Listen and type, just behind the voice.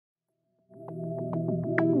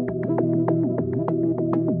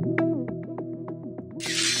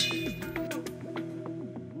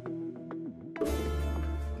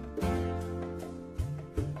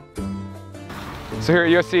So here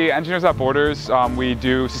at USC Engineers Without Borders, we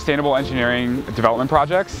do sustainable engineering development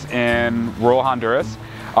projects in rural Honduras.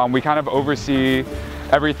 We kind of oversee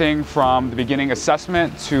everything from the beginning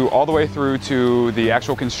assessment to all the way through to the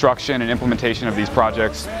actual construction and implementation of these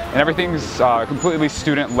projects. And everything's completely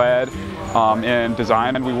student-led in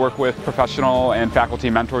design, and we work with professional and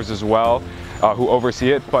faculty mentors as well who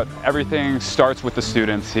oversee it, but everything starts with the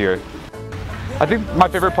students here. I think my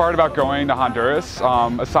favorite part about going to Honduras,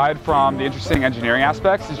 aside from the interesting engineering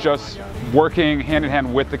aspects, is just working hand in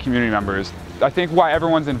hand with the community members. I think why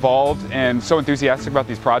everyone's involved and so enthusiastic about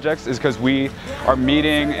these projects is because we are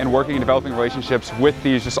meeting and working and developing relationships with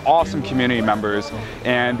these just awesome community members,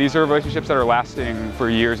 and these are relationships that are lasting for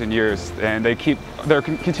years and years, and they're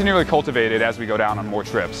continually cultivated as we go down on more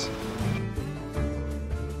trips.